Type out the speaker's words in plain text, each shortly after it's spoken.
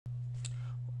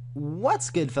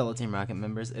What's good, fellow Team Rocket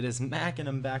members? It is Mac, and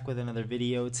I'm back with another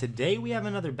video. Today we have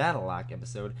another BattleLocke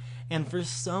episode, and for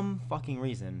some fucking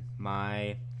reason,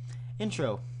 my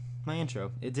intro,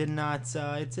 it did not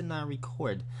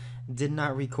record.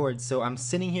 So I'm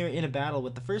sitting here in a battle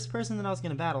with the first person that I was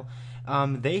gonna battle.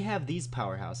 They have these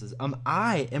powerhouses.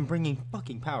 I am bringing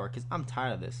fucking power because I'm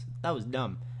tired of this. That was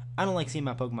dumb. I don't like seeing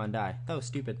my Pokemon die. That was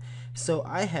stupid. So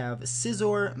I have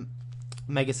Scizor,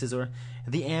 Mega Scizor,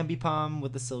 the Ambipom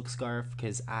with the Silk Scarf,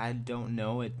 because I don't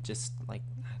know, it just, like,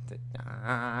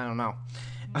 I don't know.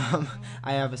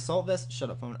 I have Assault Vest, shut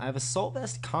up phone, I have Assault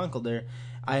Vest Conkeldurr,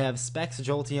 I have Specs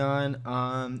Jolteon,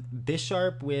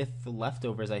 Bisharp with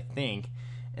Leftovers, I think,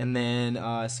 and then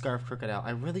Scarf Crocodile.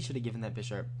 I really should have given that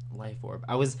Bisharp Life Orb.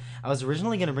 I was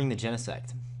originally going to bring the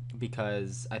Genesect,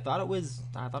 because I thought it was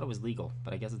legal,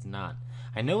 but I guess it's not.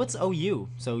 I know it's OU,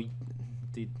 so,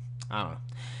 dude,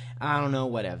 I don't know,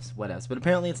 whatevs. But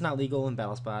apparently it's not legal in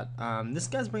Battle Spot. This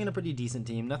guy's bringing a pretty decent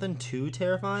team. Nothing too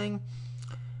terrifying,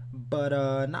 but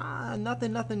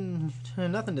nothing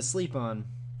to sleep on.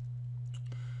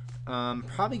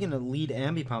 Probably gonna lead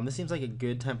Ambipom. This seems like a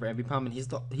good time for Ambipom, and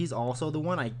he's also the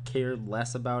one I care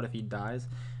less about if he dies.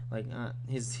 Like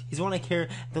he's the one I care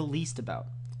the least about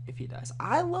if he dies.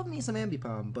 I love me some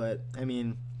Ambipom, but I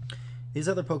mean, these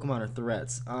other Pokemon are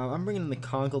threats. I'm bringing in the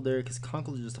Conkeldurr because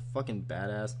Conkeldurr is just a fucking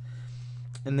badass.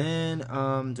 And then,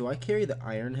 do I carry the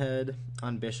Iron Head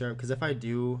on Bisharp? Because if I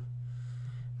do,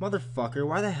 motherfucker,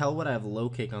 why the hell would I have low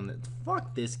kick on this?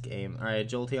 Fuck this game. Alright,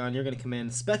 Jolteon, you're going to come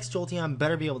in. Specs Jolteon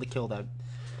better be able to kill that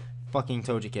fucking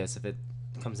Togekiss if it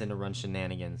comes in to run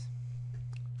shenanigans.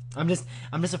 I'm just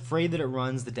afraid that it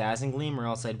runs the Dazzling Gleam, or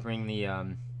else I'd bring the,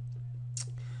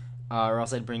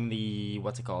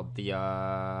 what's it called?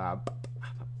 The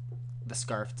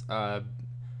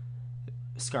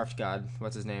Scarfed God,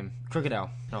 what's his name?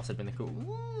 Crocodile. And also been the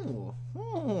cool.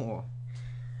 Ooh.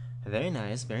 Very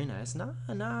nice. Not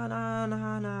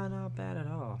bad at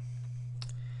all.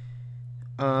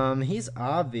 He's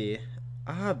Obvi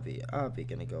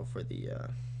gonna go for the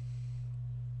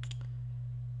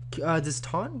does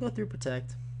Taunt go through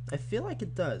Protect? I feel like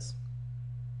it does.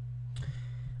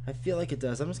 I'm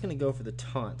just gonna go for the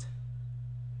Taunt.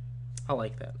 I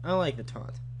like that. I like the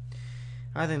Taunt.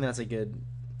 I think that's a good.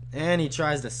 And he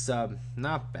tries to sub.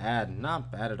 Not bad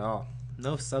at all.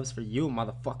 No subs for you,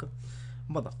 motherfucker.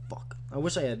 I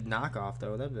wish I had knockoff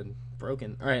though. That'd been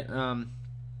broken. All right.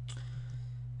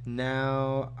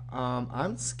 Now,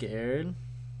 I'm scared.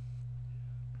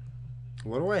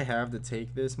 What do I have to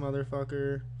take this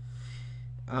motherfucker?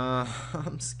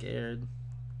 I'm scared.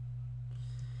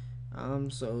 I'm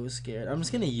so scared. I'm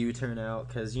just gonna U-turn out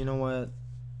because you know what?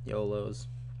 YOLOs.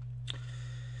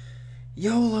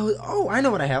 Oh, I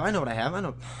know what I have.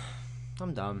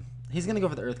 I'm dumb. He's gonna go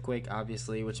for the Earthquake,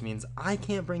 obviously, which means I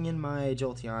can't bring in my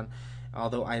Jolteon.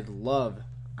 Although I'd love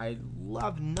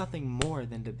nothing more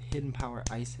than to Hidden Power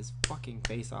Ice his fucking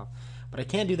face off. But I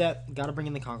can't do that. Gotta bring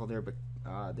in the Conkeldurr. But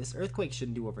this Earthquake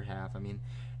shouldn't do over half. I mean,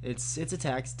 its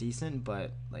attack's decent,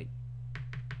 but like,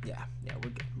 yeah,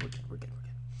 we're good.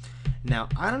 Now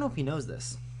I don't know if he knows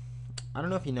this.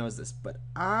 But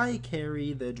I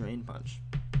carry the Drain Punch.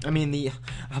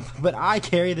 But I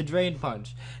carry the Drain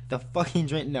Punch. The fucking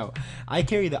Drain. No, I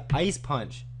carry the Ice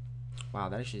Punch. Wow,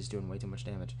 that actually is doing way too much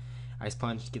damage. Ice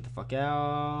Punch, get the fuck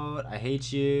out. I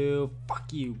hate you.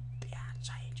 Fuck you,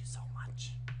 bitch. I hate you so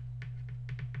much.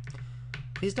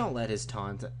 Please don't let his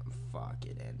taunt. Fuck,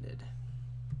 it ended.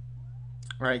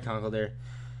 Alright, Conkeldurr.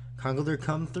 Conkeldurr,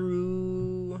 come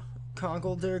through.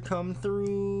 Conkeldurr, come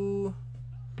through.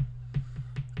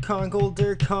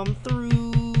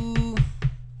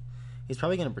 He's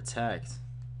probably gonna protect.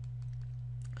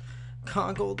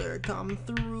 Conkeldurr, come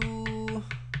through.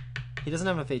 He doesn't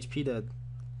have enough HP to.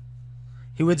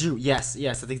 He withdrew. Yes,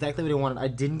 that's exactly what I wanted. I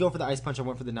didn't go for the Ice Punch. I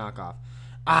went for the knockoff.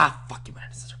 Ah, fuck you, man.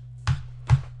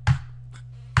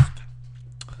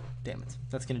 Damn it.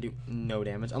 That's gonna do no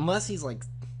damage unless he's like,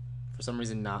 for some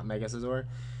reason, not Mega Scizor.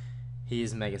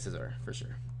 He's Mega Scizor for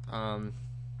sure.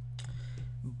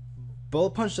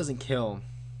 Bullet Punch doesn't kill.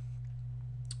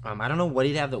 I don't know what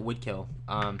he'd have that would kill.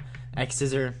 X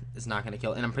Scissor is not going to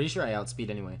kill, and I'm pretty sure I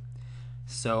outspeed anyway.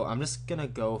 So I'm just going to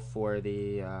go for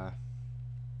the...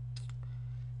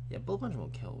 yeah, Bullet Punch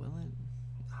won't kill, will it?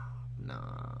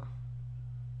 Nah.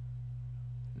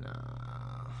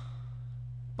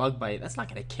 Bug Bite, that's not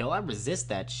going to kill. I resist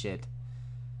that shit.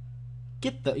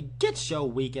 Get your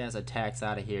weak-ass attacks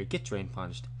out of here. Get Drain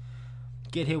Punched.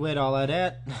 Get hit with all of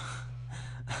that.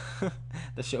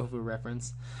 The Shofu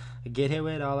reference. Get hit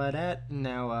with all of that.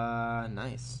 Now,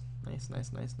 nice.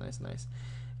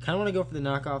 Kind of want to go for the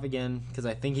knockoff again because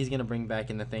I think he's going to bring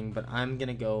back in the thing, but I'm going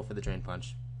to go for the Drain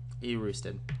Punch. He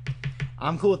roosted.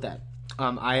 I'm cool with that.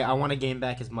 I want to gain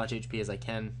back as much HP as I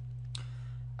can.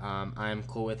 I'm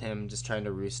cool with him just trying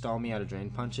to roost stall me out of Drain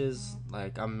Punches.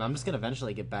 Like, I'm just going to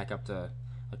eventually get back up to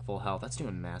like full health. That's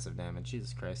doing massive damage.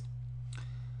 Jesus Christ.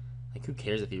 Like, who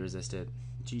cares if he resists it?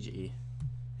 GG.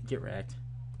 Get wrecked.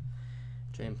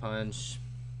 Drain Punch.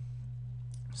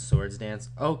 Swords Dance.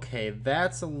 Okay,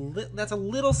 that's a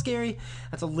little scary.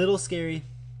 That's a little scary.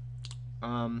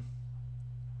 I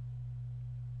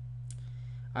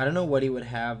don't know what he would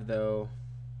have though.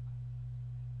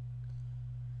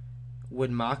 Would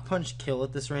Mach Punch kill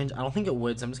at this range? I don't think it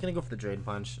would, so I'm just gonna go for the Drain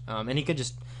Punch. And he could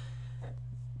just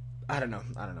I don't know.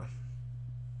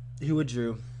 Who would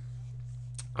Drew?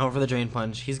 Oh, for the Drain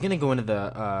Punch. He's gonna go into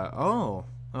the oh,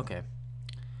 okay.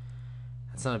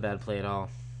 That's not a bad play at all.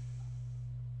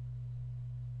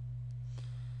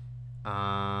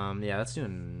 Yeah, that's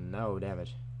doing no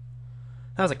damage.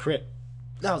 That was a crit.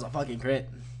 That was a fucking crit.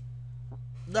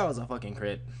 That was a fucking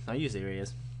crit. Are you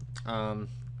serious?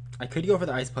 I could go for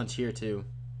the Ice Punch here too.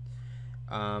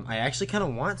 I actually kind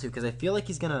of want to because I feel like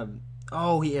he's gonna.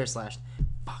 Oh, he air slashed.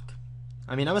 Fuck.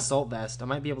 I mean, I'm Assault Vest. I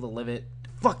might be able to live it.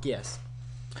 Fuck yes.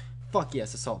 Fuck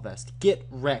yes, Assault Vest. Get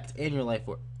wrecked and your life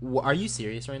for. Are you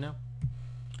serious right now?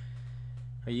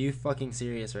 Are you fucking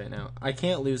serious right now? I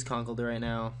can't lose Conkeldurr right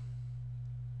now.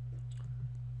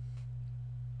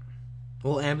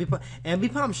 Well,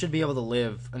 Ambipom should be able to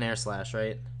live an Air Slash,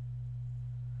 right?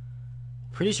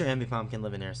 Pretty sure Ambipom can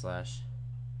live an Air Slash.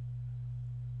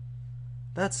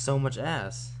 That's so much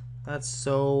ass. That's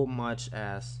so much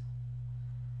ass.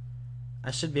 I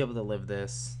should be able to live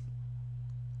this.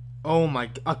 Oh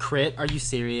my, a crit? Are you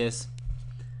serious?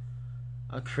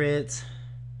 A crit?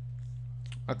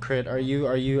 A crit? Are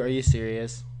you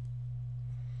serious?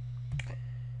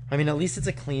 I mean, at least it's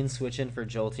a clean switch in for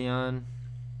Jolteon.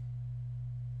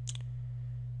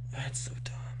 That's so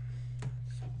dumb.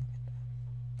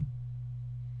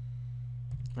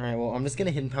 Alright, well, I'm just going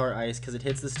to Hidden Power Ice because it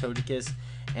hits this Togekiss,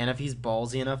 and if he's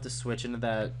ballsy enough to switch into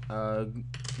that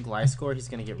Gliscor, he's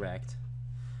going to get wrecked.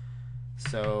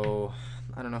 So,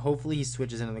 I don't know. Hopefully he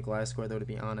switches into the Gliscor, though, to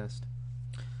be honest.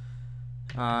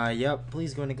 Yep,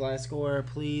 please go into Gliscor.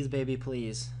 Please, baby,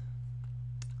 please.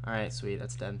 Alright, sweet.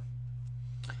 That's dead.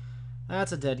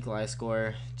 That's a dead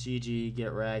Gliscor. GG,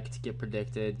 get wrecked, get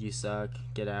predicted, you suck,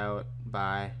 get out,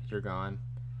 bye, you're gone.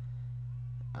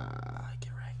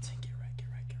 Get wrecked.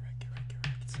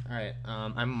 Alright,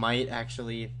 I might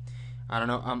actually, I don't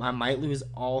know, I might lose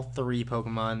all 3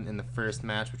 Pokemon in the first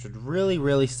match, which would really,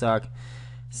 really suck.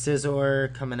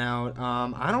 Scizor coming out,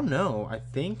 I don't know, I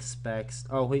think Specs,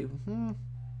 oh wait,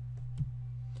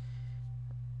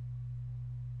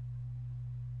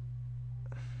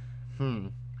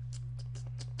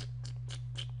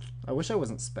 I wish I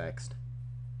wasn't Spexed.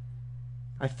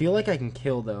 I feel like I can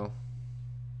kill, though.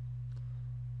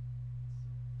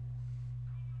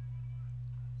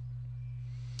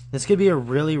 This could be a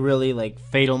really, really, like,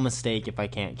 fatal mistake if I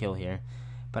can't kill here.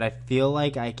 But I feel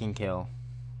like I can kill.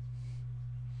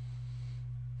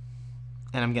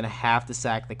 And I'm going to have to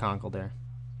sack the Conkeldurr.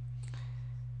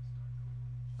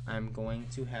 I'm going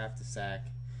to have to sack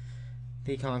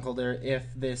the Conkeldurr if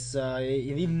this,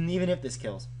 even if this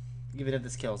kills. Even if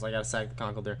this kills, I gotta sack the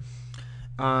Conkeldurr.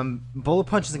 Bullet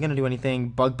Punch isn't gonna do anything.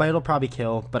 Bug Bite will probably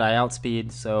kill, but I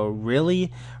outspeed. So really,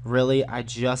 I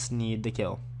just need the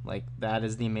kill. Like, that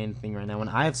is the main thing right now. When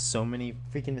I have so many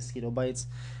freaking mosquito bites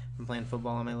from playing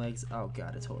football on my legs, oh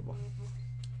god, it's horrible.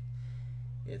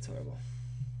 It's horrible.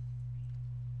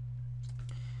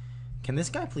 Can this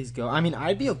guy please go? I mean,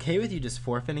 I'd be okay with you just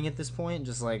forfeiting at this point,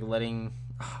 just like letting.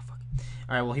 Oh fuck.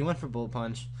 All right, well he went for Bullet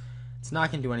Punch. It's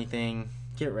not gonna do anything.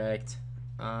 Get wrecked.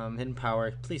 Hidden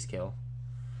Power. Please kill.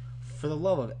 For the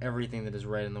love of everything that is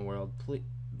right in the world, please.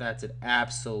 That did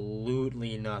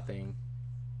absolutely nothing.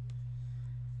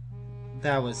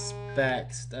 That was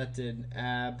Specs. That did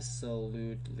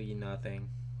absolutely nothing.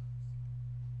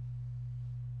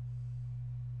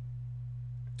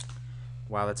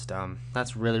 Wow, that's dumb.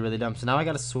 That's really, really dumb. So now I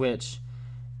gotta switch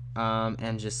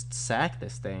and just sack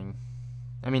this thing.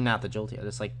 I mean, not the Jolteon.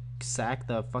 Just, like, sack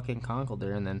the fucking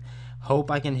Conkeldurr and then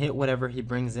hope I can hit whatever he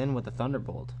brings in with the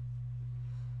Thunderbolt.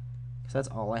 Because that's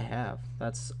all I have.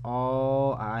 That's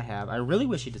all I have. I really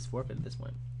wish he just forfeited at this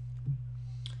point.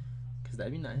 Because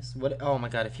that'd be nice. What? Oh my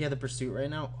god, if he had the Pursuit right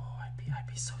now, oh, I'd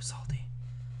be so salty.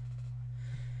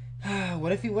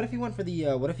 What if he went for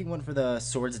the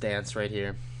Swords Dance right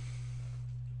here?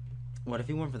 What if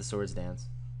he went for the Swords Dance?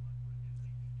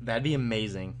 That'd be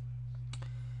amazing.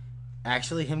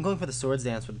 Actually, him going for the Swords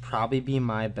Dance would probably be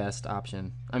my best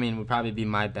option. I mean, would probably be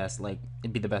my best. Like,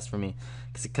 it'd be the best for me.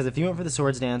 Because if he went for the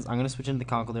Swords Dance, I'm gonna switch into the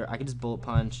Conkeldurr. I could just Bullet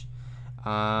Punch.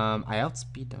 I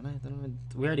outspeed, don't I?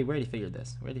 We already figured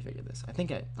this. I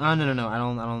think I. Oh no. I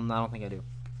don't think I do.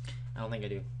 I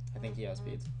think he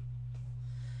outspeeds.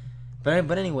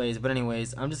 But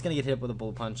anyways, I'm just gonna get hit with a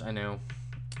Bullet Punch. I know.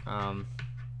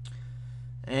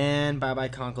 And bye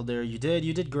Conkeldurr.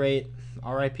 You did great.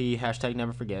 R.I.P. Hashtag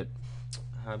never forget.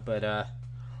 But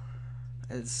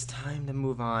it's time to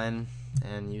move on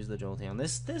and use the Jolteon.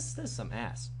 This is some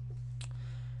ass.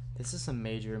 This is some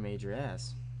major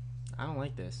ass. I don't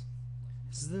like this.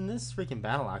 This freaking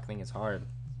BattleLocke thing is hard.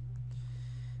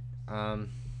 I'm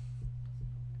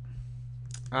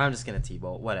just gonna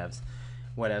T-Bolt. Whatevs.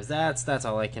 That's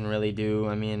all I can really do.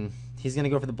 I mean, he's gonna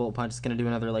go for the Bullet Punch. It's gonna do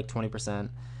another like 20%.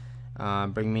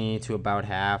 Bring me to about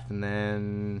half, and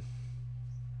then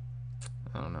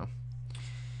I don't know.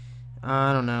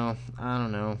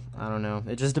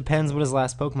 It just depends what his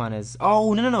last Pokemon is.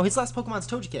 Oh no! His last Pokemon's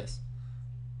Togekiss.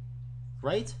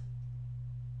 Right.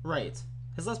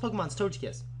 His last Pokemon's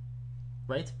Togekiss.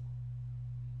 Right.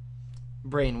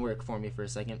 Brain, work for me for a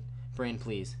second. Brain,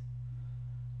 please.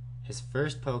 His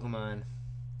first Pokemon.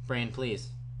 Brain, please.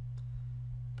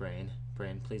 Brain,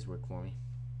 please work for me.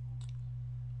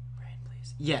 Brain,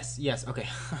 please. Yes. Okay.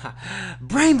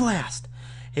 Brain Blast.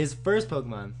 His first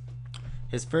Pokemon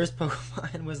was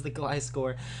the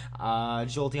Gliscor.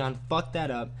 Jolteon fucked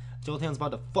that up. Jolteon's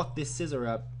about to fuck this Scizor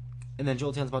up. And then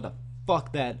Jolteon's about to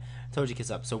fuck that Togekiss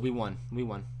up. So we won.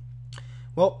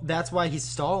 Well, that's why he's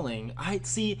stalling.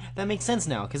 That makes sense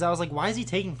now. Because I was like, why is he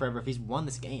taking forever if he's won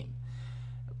this game?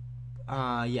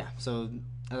 Yeah. So,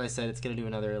 as I said, it's going to do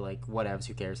another, like, whatevs.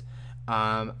 Who cares?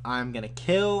 I'm going to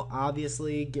kill,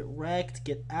 obviously. Get wrecked.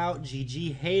 Get out.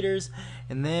 GG haters.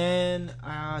 And then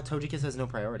Togekiss has no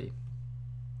priority.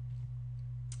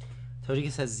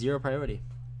 Togekiss has 0 priority.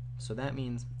 So that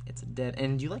means it's dead.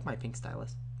 And do you like my pink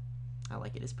stylus? I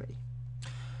like it. It's pretty.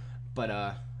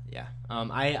 But, yeah.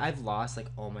 I've lost, like,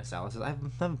 all my styluses. I have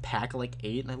a pack of, like,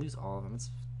 8, and I lose all of them. It's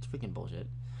freaking bullshit.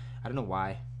 I don't know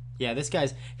why. Yeah,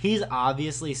 he's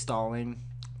obviously stalling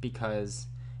because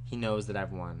he knows that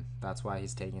I've won. That's why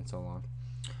he's taking so long.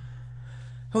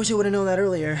 I wish I would have known that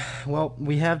earlier. Well,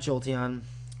 we have Jolteon.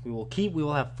 We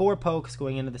will have 4 pokes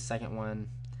going into the second one.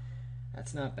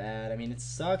 That's not bad. I mean, it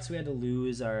sucks we had to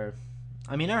lose our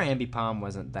Ambipom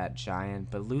wasn't that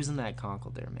giant, but losing that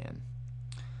Conkeldurr, man.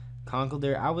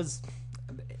 Conkeldurr,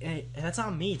 that's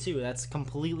on me too. That's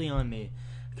completely on me.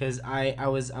 Because I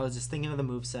was just thinking of the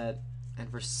moveset, and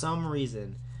for some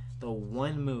reason, the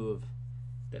one move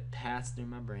that passed through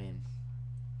my brain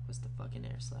was the fucking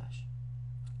Air Slash.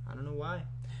 I don't know why.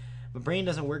 My brain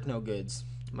doesn't work no goods.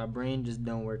 My brain just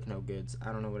don't work no goods.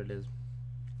 I don't know what it is.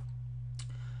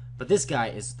 But this guy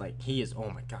is like,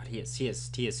 oh my god, he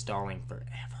is stalling forever.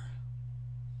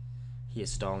 He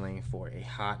is stalling for a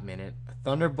hot minute. A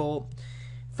Thunderbolt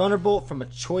from a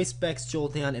Choice Specs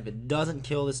Jolteon. If it doesn't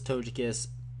kill this Togekiss,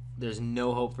 there's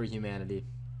no hope for humanity.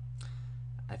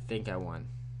 I think I won.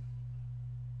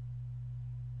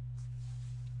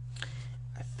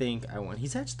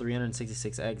 He's hatched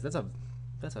 366 eggs. That's a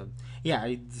yeah.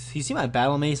 You see my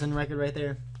Battle Mason record right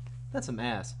there? That's some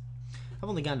ass. I've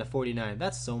only gotten to 49.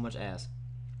 That's so much ass.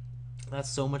 That's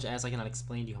so much ass. I cannot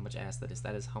explain to you how much ass that is.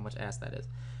 That is how much ass that is.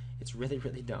 It's really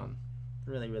dumb.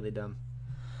 Really dumb.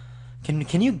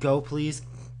 Can you go, please?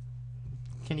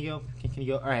 Can you go? Can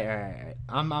you go? All right.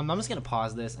 I'm just gonna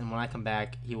pause this, and when I come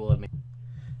back, he will admit.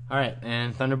 All right,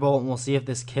 and Thunderbolt, and we'll see if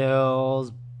this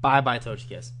kills. Bye,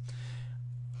 Togekiss.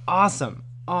 Awesome.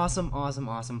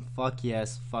 Fuck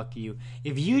yes. Fuck you.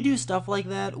 If you do stuff like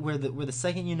that, where the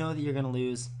second you know that you're gonna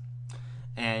lose,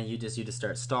 and you just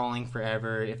start stalling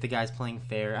forever, if the guy's playing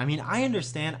fair. I mean, I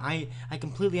understand. I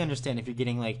completely understand if you're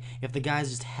getting, like, if the guy's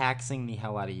just haxing the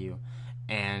hell out of you,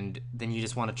 and then you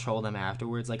just want to troll them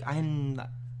afterwards. Like, I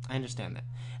understand that.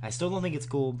 I still don't think it's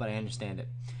cool, but I understand it.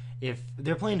 If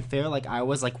they're playing fair like I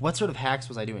was, like, what sort of hacks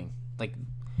was I doing? Like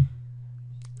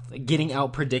getting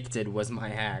out predicted was my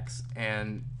hacks,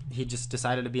 and he just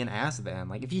decided to be an ass at the end.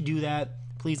 Like, if you do that,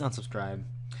 please unsubscribe,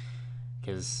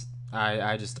 because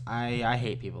I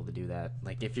hate people to do that.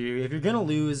 Like, if you're gonna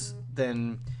lose,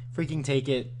 then freaking take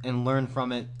it and learn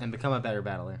from it and become a better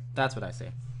battler. That's what I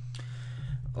say.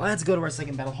 Let's go to our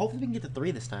second battle. Hopefully we can get to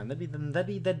 3 this time. That'd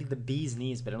be the bee's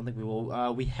knees, but I don't think we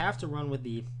will. We have to run with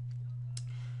the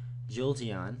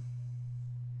Jolteon,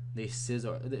 the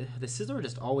Scizor. The Scizor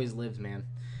just always lives, man.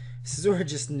 Scizor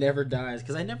just never dies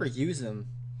because I never use him.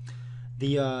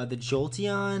 The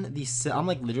Jolteon, I'm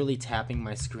like literally tapping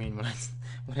my screen when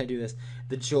I do this.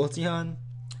 The Jolteon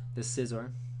the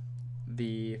Scizor,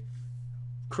 the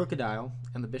Crocodile,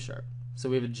 and the Bisharp. So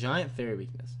we have a giant fairy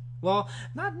weakness. Well,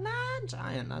 not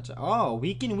giant, not giant. Oh,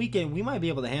 weaken. We might be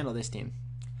able to handle this team.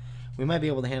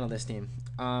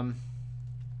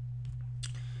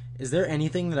 Is there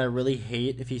anything that I really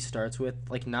hate if he starts with?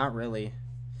 Like, not really.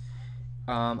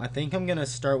 I think I'm gonna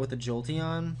start with the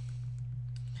Jolteon.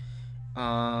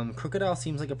 Crocodile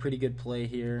seems like a pretty good play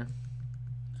here.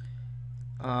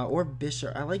 Or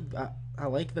Bisharp. I like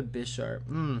the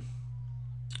Bisharp.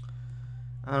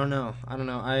 I don't know.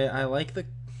 I like the.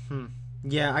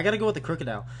 Yeah, I gotta go with the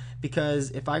Crocodile, because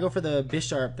if I go for the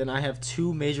Bisharp, then I have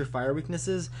 2 major fire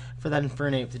weaknesses for that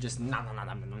Infernape to just and I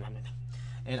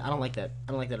don't like that.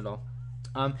 I don't like that at all.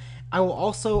 I'm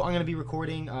gonna be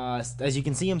recording. As you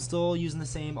can see, I'm still using the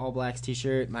same All Blacks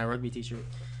t-shirt, my rugby t-shirt,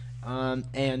 and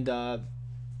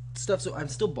stuff. So I'm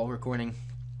still bulk recording.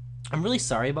 I'm really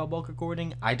sorry about bulk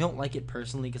recording. I don't like it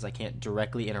personally because I can't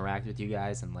directly interact with you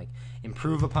guys and like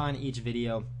improve upon each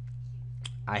video.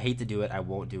 I hate to do it. I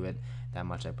won't do it. That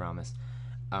much I promise.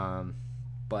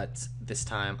 But this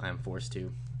time I'm forced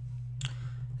to.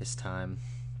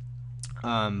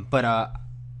 But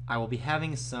I will be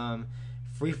having some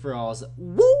free-for-alls.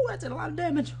 Woo! That did a lot of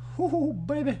damage. Woo,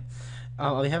 baby.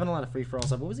 I'll be having a lot of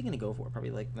free-for-alls. What was he gonna go for?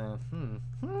 Probably like the.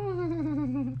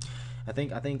 I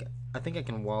think I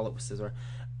can wall it with Scizor.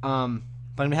 But I'm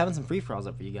gonna be having some free-for-alls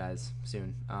up for you guys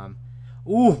soon.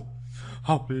 Ooh!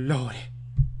 Oh lordy.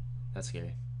 That's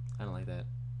scary. I don't like that.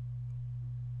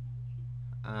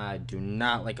 I do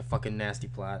not like a fucking nasty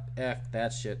plot. F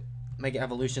that shit. Mega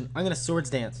Evolution. I'm gonna Swords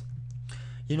Dance.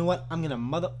 You know what? I'm gonna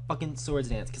motherfucking Swords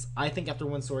Dance, because I think after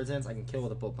one Swords Dance, I can kill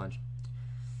with a Bullet Punch.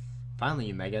 Finally,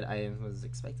 you Mega. I was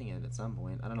expecting it at some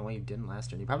point. I don't know why you didn't last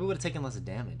turn. You probably would have taken less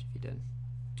damage if you did.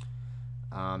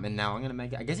 And now I'm gonna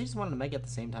Mega. I guess he just wanted to Mega at the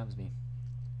same time as me.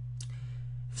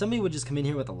 If somebody would just come in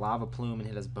here with a Lava Plume and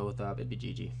hit us both up, it'd be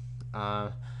GG.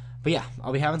 But yeah,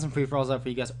 I'll be having some free-for-alls up for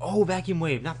you guys. Oh, Vacuum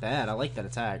Wave. Not bad. I like that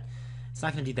attack. It's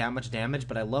not going to do that much damage,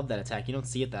 but I love that attack. You don't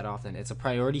see it that often. It's a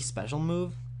priority special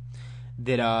move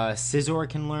that Scizor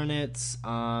can learn it.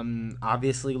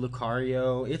 Obviously,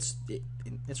 Lucario. It's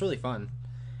really fun.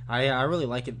 I really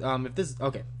like it. If this...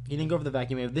 Okay, he didn't go for the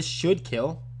Vacuum Wave. This should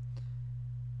kill.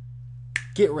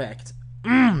 Get wrecked.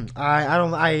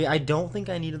 I don't think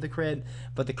I needed the crit,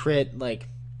 but the crit, like...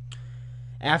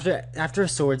 After a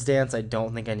Swords Dance, I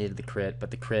don't think I needed the crit, but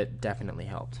the crit definitely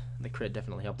helped.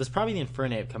 There's probably the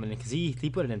Infernape coming in, because he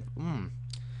put it in.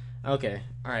 Okay,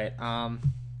 alright.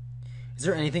 Is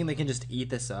there anything that can just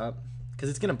eat this up? Because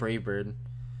it's going to Brave Bird.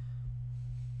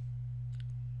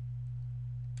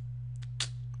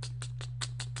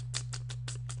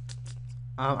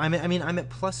 I'm at +2. I'm at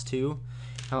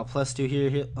 +2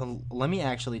 here. Let me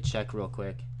actually check real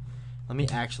quick.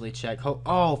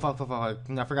 Oh, fuck. I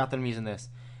forgot that I'm using this.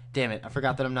 Damn it. I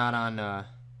forgot that I'm not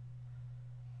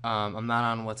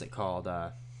on, what's it called?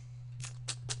 I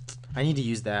need to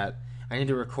use that. I need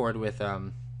to record with,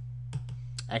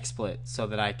 XSplit so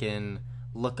that I can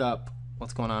look up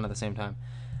what's going on at the same time.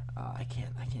 I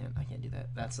can't do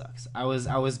that. That sucks. I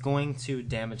was going to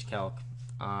damage calc,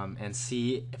 and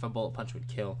see if a Bullet Punch would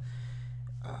kill.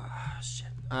 Shit.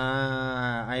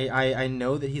 I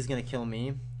know that he's gonna kill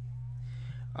me.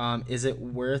 Is it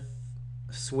worth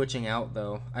switching out,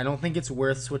 though? I don't think it's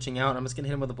worth switching out. I'm just going to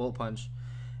hit him with a Bullet Punch.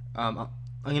 I'm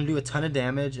going to do a ton of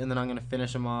damage, and then I'm going to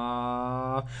finish him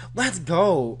off. Let's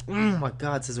go! Oh, my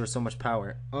God, Scizor, so much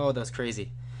power. Oh, that was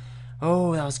crazy.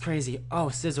 Oh,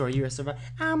 Scizor, you're a survivor.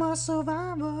 I'm a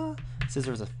survivor.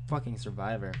 Scizor's a fucking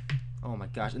survivor. Oh, my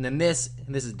gosh. And then this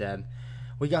is dead.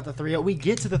 We got the 3-0. We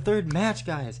get to the third match,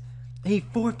 guys. He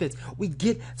forfeits. We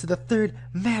get to the third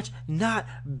match. Not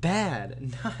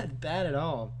bad. Not bad at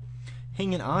all.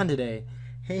 Hanging on today.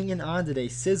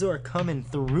 Scizor coming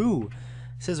through.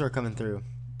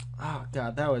 Oh,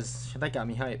 God. That got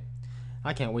me hyped.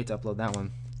 I can't wait to upload that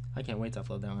one.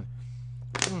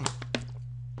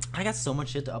 I got so much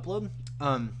shit to upload.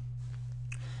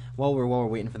 While we're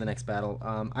waiting for the next battle,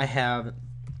 I have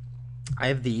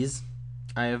these.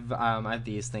 I have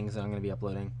these things that I'm going to be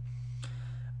uploading.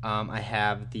 I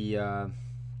have the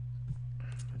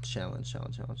challenge.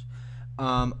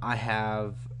 I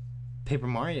have Paper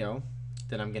Mario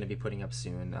that I'm going to be putting up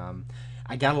soon.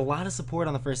 I got a lot of support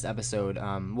on the first episode.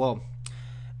 A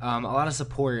lot of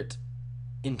support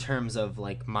in terms of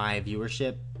like my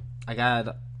viewership. I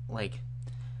got like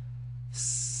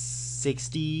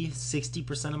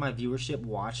 60% of my viewership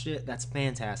watched it. That's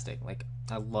fantastic. Like,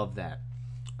 I love that.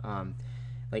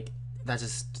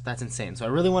 That's insane. So I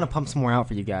really want to pump some more out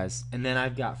for you guys. And then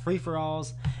I've got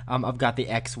free-for-alls. I've got the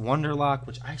X BattleLocke,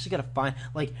 which I actually got to find.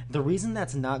 Like, the reason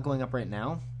that's not going up right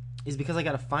now is because I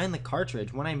gotta find the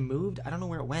cartridge. When I moved, I don't know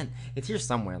where it went. It's here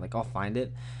somewhere. Like, I'll find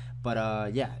it.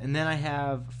 But yeah, and then I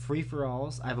have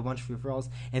free-for-alls. I have a bunch of free-for-alls,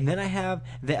 and then I have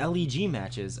the LEG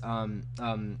matches.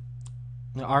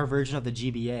 Our version of the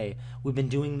GBA. We've been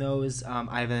doing those. I'm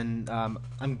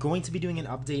going to be doing an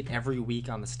update every week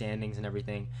on the standings and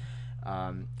everything.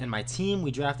 And my team, we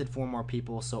drafted 4 more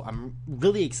people, so I'm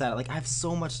really excited. Like, I have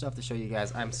so much stuff to show you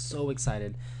guys. I'm so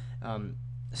excited.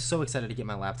 So excited to get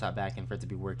my laptop back and for it to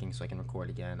be working so I can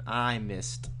record again. I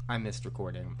missed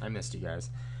recording. I missed you guys.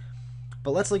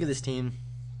 But let's look at this team.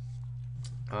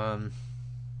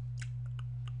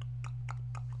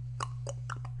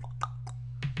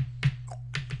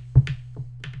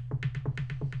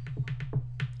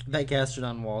 That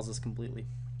Gastrodon walls us completely.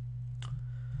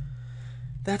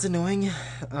 That's annoying.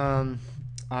 I'm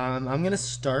gonna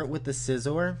start with the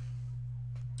Scizor.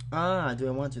 Do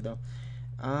I want to though?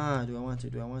 Do I want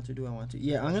to?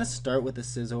 Yeah, I'm gonna start with the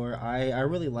Scizor. I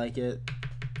really like it.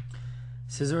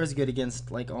 Scizor is good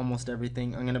against like almost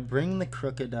everything. I'm gonna bring the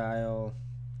Crocodile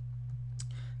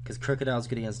because Crocodile is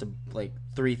good against like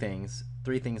 3 things.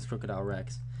 3 things Crocodile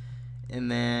wrecks.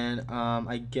 And then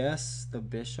I guess the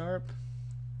Bisharp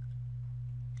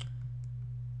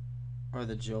or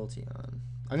the Jolteon.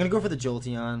 I'm gonna go for the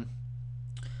Jolteon.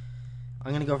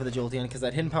 Because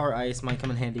that Hidden Power Ice might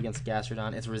come in handy against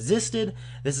Gastrodon. It's resisted.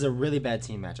 This is a really bad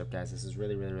team matchup, guys. This is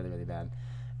really, really, really, really bad.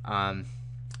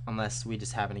 Unless we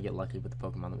just happen to get lucky with the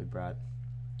Pokemon that we brought.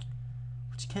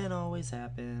 Which can always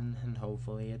happen, and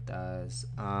hopefully it does.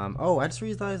 Oh, I just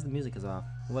realized the music is off.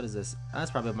 What is this? That's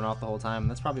probably been off the whole time.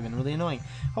 That's probably been really annoying.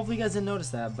 Hopefully you guys didn't notice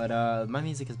that, but my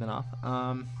music has been off.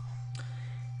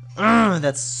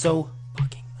 That's so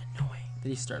fucking annoying that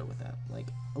he started with that. Like,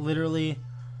 literally,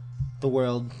 the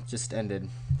world just ended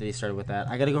that he started with that.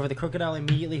 I gotta go for the Crocodile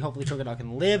immediately. Hopefully Crocodile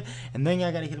can live, and then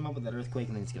I gotta hit him up with that Earthquake,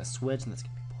 and then he's gonna switch, and that's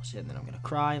gonna be bullshit, and then I'm gonna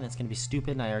cry, and that's gonna be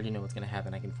stupid, and I already know what's gonna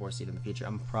happen. I can foresee it in the future.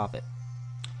 I'm a prophet.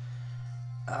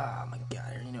 Oh my god,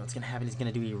 I already know what's gonna happen. He's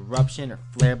gonna do Eruption, or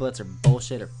Flare Blitz, or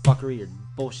bullshit, or fuckery, or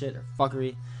bullshit, or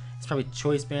fuckery. It's probably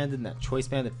Choice Banded, and that Choice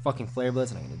Banded fucking Flare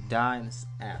Blitz, and I'm gonna die in this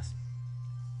ass.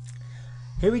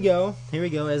 Here we go,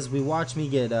 as we watch me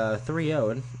get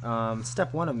 3-0'd.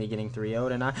 Step 1 of me getting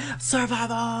 3-0'd, and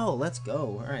survival! Let's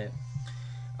go, alright.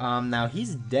 Now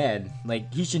he's dead.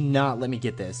 Like, he should not let me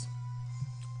get this.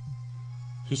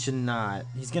 He should not.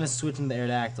 He's gonna switch into the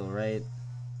Aerodactyl, right?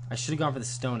 I should have gone for the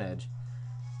Stone Edge.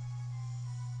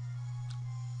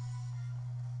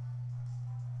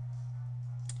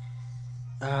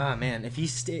 Ah, man, if he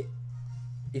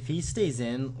stays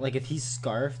in, like, if he's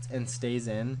Scarfed and stays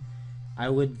in, I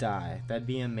would die. That'd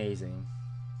be amazing.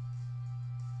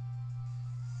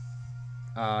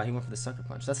 He went for the Sucker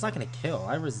Punch. That's not gonna kill.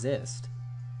 I resist.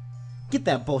 Get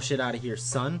that bullshit out of here,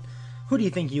 son. Who do you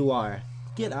think you are?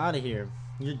 Get out of here.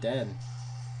 You're dead.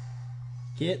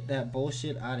 Get that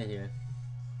bullshit out of here.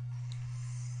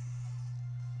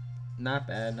 Not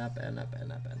bad, not bad, not bad,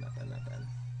 not bad, not bad, not bad.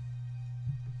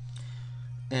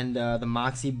 And the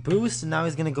Moxie boost, and now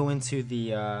he's gonna go into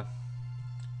the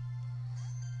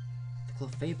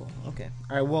Clefable. Okay.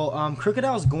 Alright, well,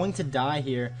 Crocodile's going to die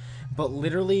here, but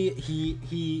literally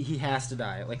he has to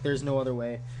die. Like, there's no other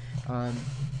way.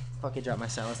 Fuck, I dropped my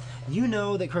silence. You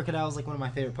know that Crocodile's like one of my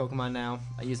favorite Pokemon now.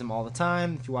 I use him all the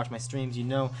time. If you watch my streams, you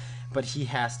know. But he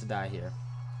has to die here.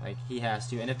 Like, he has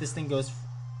to. And if this thing goes...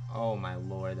 Oh my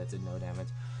lord, that did no damage.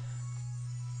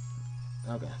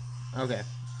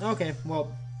 Okay,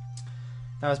 well,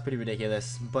 that was pretty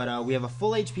ridiculous. But we have a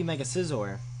full HP Mega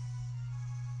Scizor.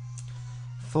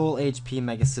 Full HP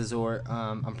Mega Scizor.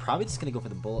 I'm probably just gonna go for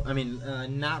the Bullet. I mean,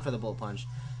 not for the Bullet Punch.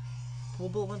 Will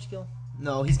Bullet Punch kill?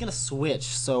 No, he's gonna switch.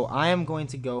 So I am going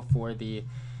to go for the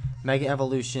Mega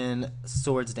Evolution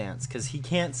Swords Dance because he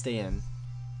can't stay in,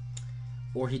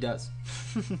 or he does.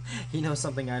 He knows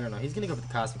something I don't know. He's gonna go for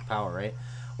the Cosmic Power, right?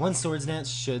 One Swords Dance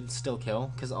should still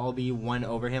kill because I'll be 1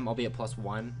 over him. I'll be at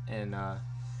 +1 and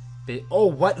oh,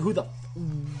 what? Who the?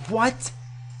 What?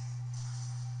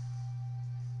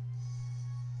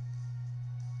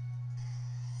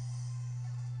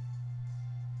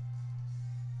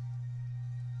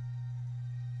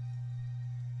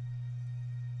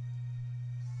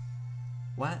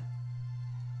 What?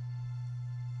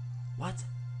 What?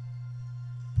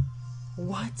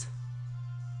 What?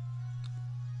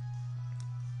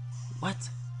 What?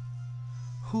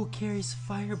 Who carries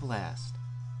Fire Blast?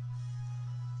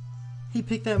 He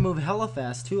picked that move hella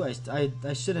fast too. I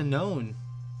should have known.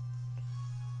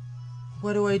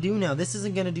 What do I do now? This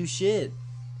isn't gonna do shit.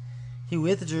 He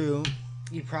withdrew.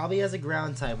 He probably has a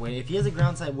ground type waiting. If he has a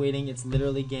ground type waiting, it's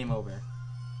literally game over.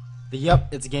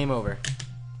 Yup, it's game over.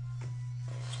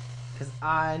 because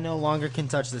I no longer can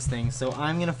touch this thing. So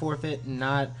I'm gonna forfeit.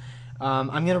 I'm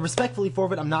gonna respectfully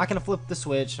forfeit. I'm not gonna flip the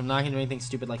switch. I'm not gonna do anything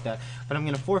stupid like that. But I'm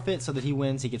gonna forfeit so that he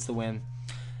wins. He gets the win.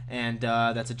 And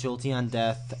that's a Jolteon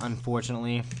death,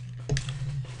 unfortunately.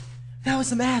 That was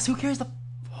some ass. Who cares? I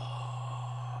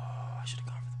should have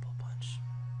gone for the bull punch.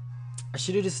 I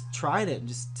should have just tried it and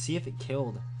just see if it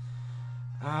killed.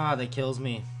 Ah, that kills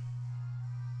me.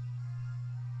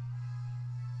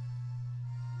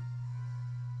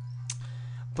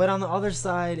 But on the other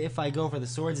side, if I go for the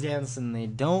Swords Dance and they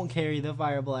don't carry the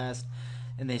Fire Blast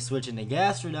and they switch into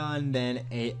Gastrodon, then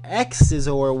a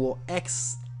X-Scizor will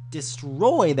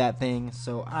destroy that thing.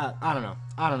 So I don't know.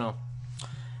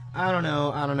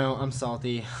 I'm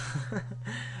salty.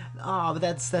 Oh, but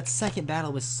that second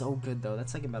battle was so good though. That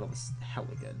second battle was hella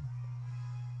good.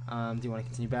 Do you want to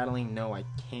continue battling? No, I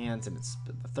can't. And it's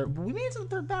the third. We made it to the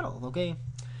third battle. Okay,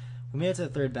 we made it to the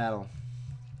third battle.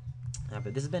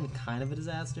 But this has been kind of a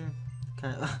disaster.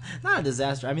 Not a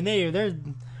disaster. I mean,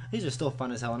 these are still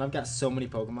fun as hell, and I've got so many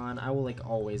Pokemon. I will like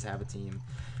always have a team.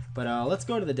 But let's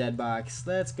go to the dead box.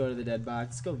 Let's go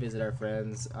visit our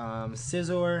friends.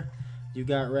 Scizor, you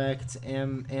got wrecked.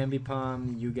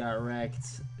 Ambipom, you got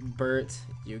wrecked. Bert,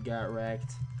 you got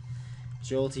wrecked.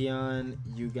 Jolteon,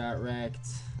 you got wrecked.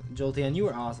 Jolteon, you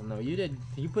were awesome though.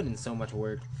 You put in so much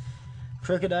work.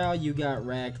 Crocodile, you got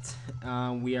wrecked.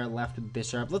 We are left with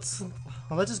Bisharp.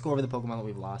 Let's just go over the Pokemon that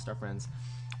we've lost, our friends.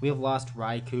 We have lost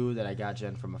Raikou that I got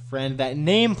Gen from a friend. That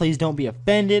name, please don't be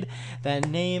offended. That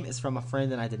name is from a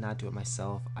friend and I did not do it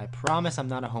myself. I promise I'm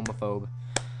not a homophobe.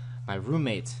 My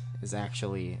roommate is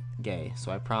actually gay,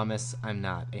 so I promise I'm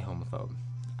not a homophobe.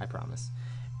 I promise.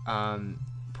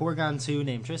 Porygon 2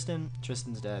 named Tristan.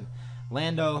 Tristan's dead.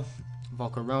 Lando,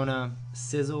 Volcarona,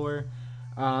 Scizor,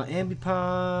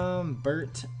 Ambipom,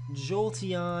 Bert,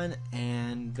 Jolteon,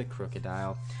 and the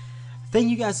Crocodile. Thank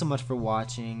you guys so much for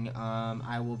watching.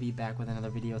 I will be back with another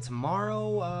video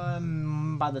tomorrow.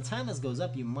 By the time this goes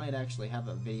up, you might actually have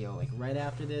a video like right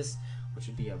after this, which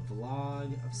would be a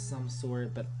vlog of some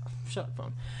sort. But shut up,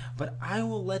 phone. But I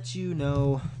will let you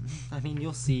know. I mean,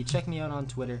 you'll see. Check me out on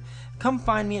Twitter. Come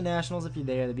find me at Nationals if you're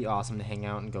there. That'd be awesome to hang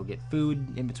out and go get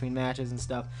food in between matches and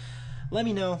stuff. Let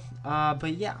me know.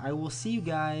 But yeah, I will see you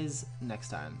guys next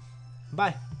time.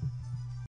 Bye.